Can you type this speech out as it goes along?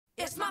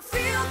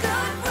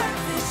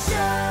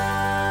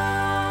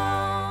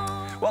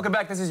Welcome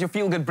back. This is your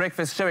feel-good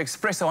breakfast show,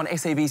 Expresso on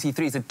SABC3.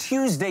 It's a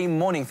Tuesday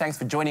morning. Thanks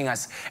for joining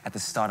us at the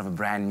start of a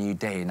brand new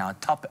day. Now,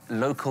 top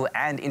local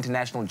and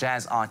international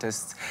jazz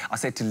artists are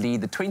set to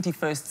lead the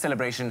 21st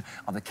celebration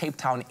of the Cape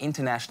Town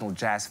International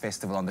Jazz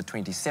Festival on the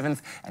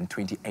 27th and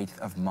 28th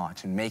of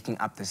March. And making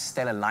up the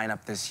stellar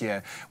lineup this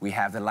year, we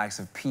have the likes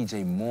of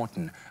PJ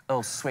Morton,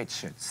 Earl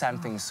Sweatshirt,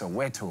 Something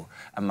Soweto,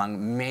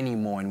 among many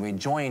more. And we're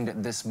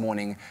joined this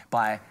morning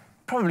by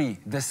probably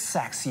the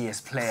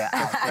sexiest player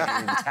out there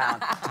in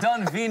town.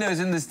 Don Vino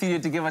is in the studio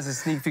to give us a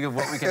sneak peek of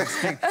what we can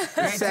expect.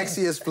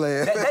 Sexiest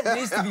player. That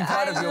needs to be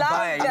part of your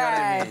bio, you know what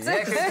I mean?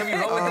 Yeah, can we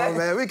roll with that? Oh,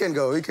 man, we can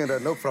go.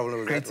 No problem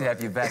with that. Great to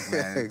have you back,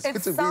 man. It's it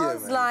good to sounds be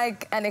here, man.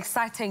 like an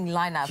exciting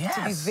lineup, Yes.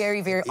 to be very,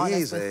 very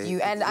honest with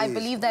you. And I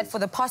believe that for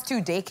the past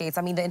 2 decades,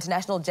 I mean, the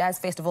International Jazz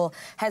Festival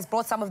has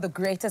brought some of the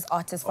greatest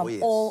artists from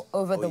all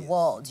over the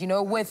world. You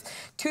know, with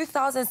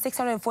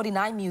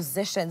 2,649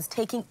 musicians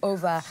taking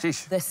over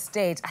the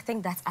stage. I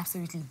think that's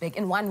absolutely big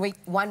in one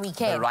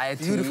weekend.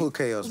 Variety. Beautiful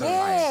chaos.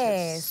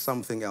 Yes. It's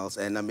something else.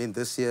 And I mean,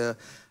 this year,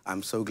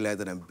 I'm so glad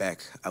that I'm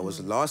back.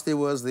 Last year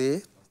was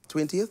the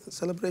 20th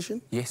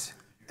celebration. Yes.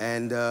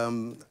 And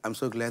I'm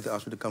so glad they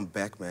asked me to come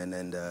back, man.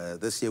 And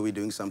this year we're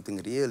doing something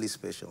really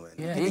special, man.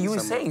 Yeah, you were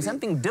saying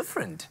something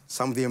different.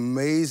 Some of the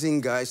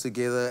amazing guys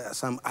together,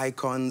 some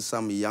icons,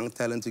 some young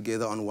talent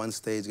together on one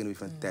stage. It's going to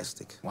be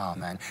fantastic. Wow,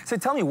 man. So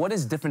tell me, what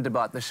is different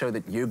about the show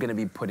that you're going to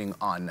be putting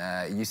on?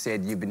 You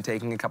said you've been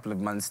taking a couple of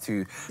months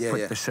to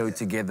put the show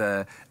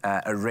together,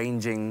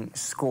 arranging,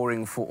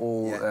 scoring for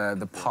all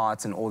the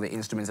parts and all the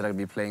instruments that are going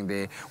to be playing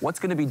there. What's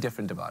going to be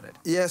different about it?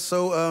 Yeah,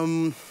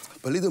 so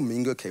Billy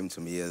Domingo came to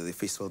me, the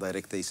festival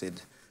director. He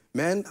said,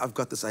 man, I've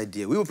got this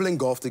idea. We were playing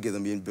golf together,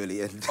 me and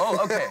Billy. And oh,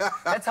 okay.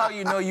 That's how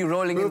you know you're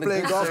rolling in the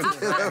good circle.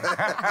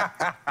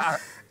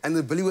 And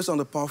the Billy was on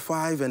the par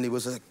 5, and he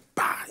was like,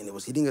 bah, and he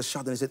was hitting a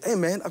shot, and he said, hey,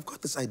 man, I've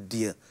got this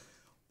idea.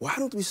 Why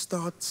don't we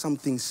start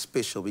something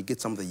special? We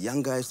get some of the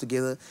young guys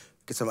together,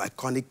 get some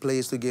iconic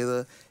players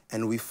together,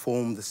 and we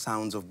form the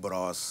Sounds of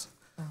Brass.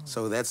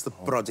 So that's the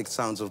project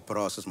Sounds of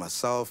Brass. It's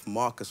myself,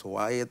 Marcus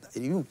Wyatt.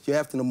 You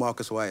have to know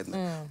Marcus Wyatt.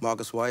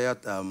 Marcus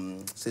Wyatt,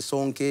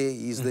 Sesonke,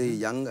 he's the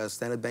young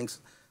Standard Bank's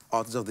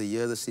Artist of the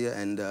Year this year,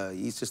 and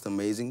he's just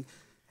amazing.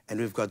 And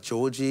we've got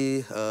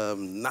Georgie,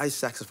 nice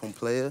saxophone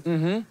player.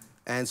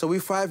 And so we're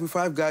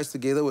five guys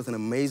together with an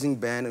amazing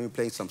band, and we're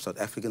playing some South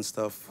African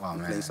stuff. Wow,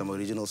 we're playing some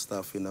original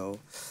stuff, you know,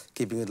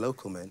 keeping it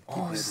local, man.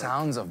 Oh,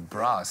 Sounds of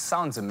Brass.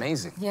 Sounds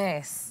amazing.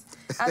 Yes.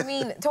 I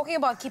mean, talking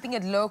about keeping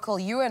it local,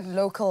 you're a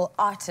local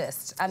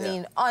artist. I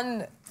mean,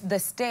 on the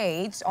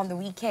stage, on the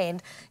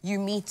weekend, you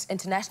meet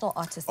international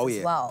artists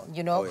as well,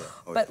 you know?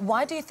 But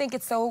why do you think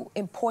it's so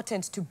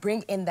important to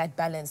bring in that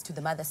balance to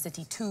the mother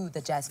city, to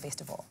the Jazz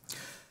Festival?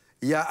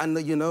 Yeah, and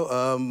you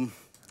know,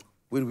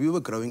 when we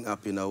were growing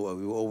up, you know,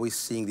 we were always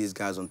seeing these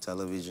guys on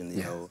television,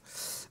 you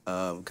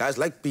know, guys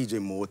like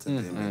PJ Morton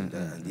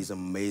and these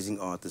amazing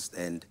artists.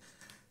 And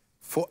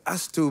for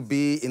us to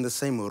be in the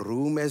same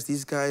room as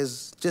these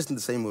guys, just in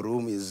the same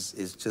room,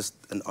 is just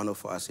an honor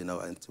for us, you know.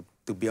 And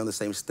to be on the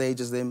same stage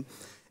as them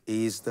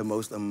is the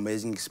most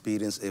amazing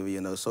experience ever,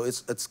 you know. So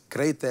it's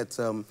great that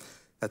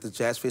that the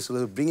Jazz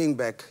Festival is bringing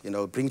back, you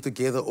know, bring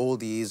together all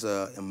these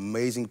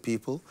amazing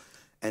people,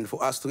 and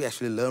for us to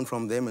actually learn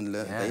from them and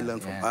they learn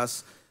from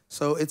us.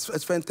 So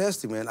it's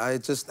fantastic, man. I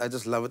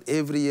just love it.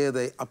 Every year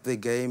they up their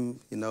game,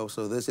 you know,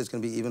 so this is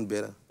going to be even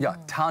better. Yeah,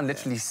 town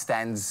literally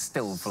stands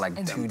still for like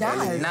 2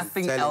 days.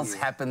 Nothing else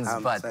happens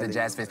but the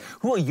Jazz Fest.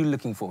 Who are you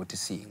looking forward to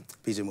seeing?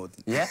 PJ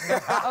Morton. Yeah?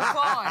 Of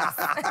course.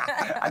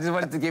 I just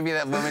wanted to give you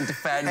that moment to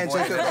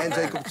fanboy.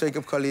 And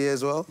Jacob Collier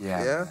as well.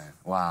 Yeah.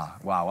 Wow.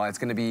 Well, it's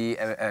going to be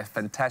a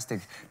fantastic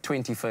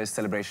 21st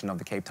celebration of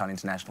the Cape Town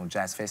International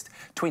Jazz Fest,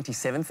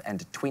 27th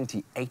and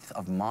 28th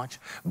of March.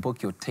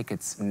 Book your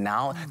tickets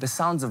now. The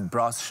Sounds of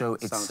Brass show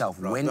itself,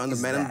 when we're on the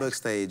is Menenberg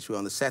stage. We're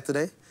on the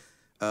Saturday.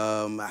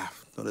 I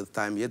don't know the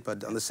time yet,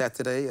 but on the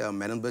Saturday,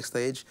 Menenberg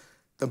stage.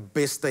 The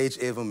best stage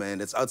ever,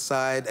 man. It's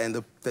outside,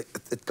 and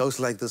it goes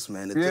like this,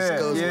 man. It just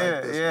goes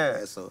like this.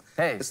 Man. So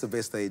it's the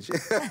best stage.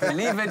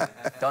 Believe it,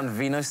 Don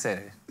Vino said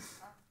it.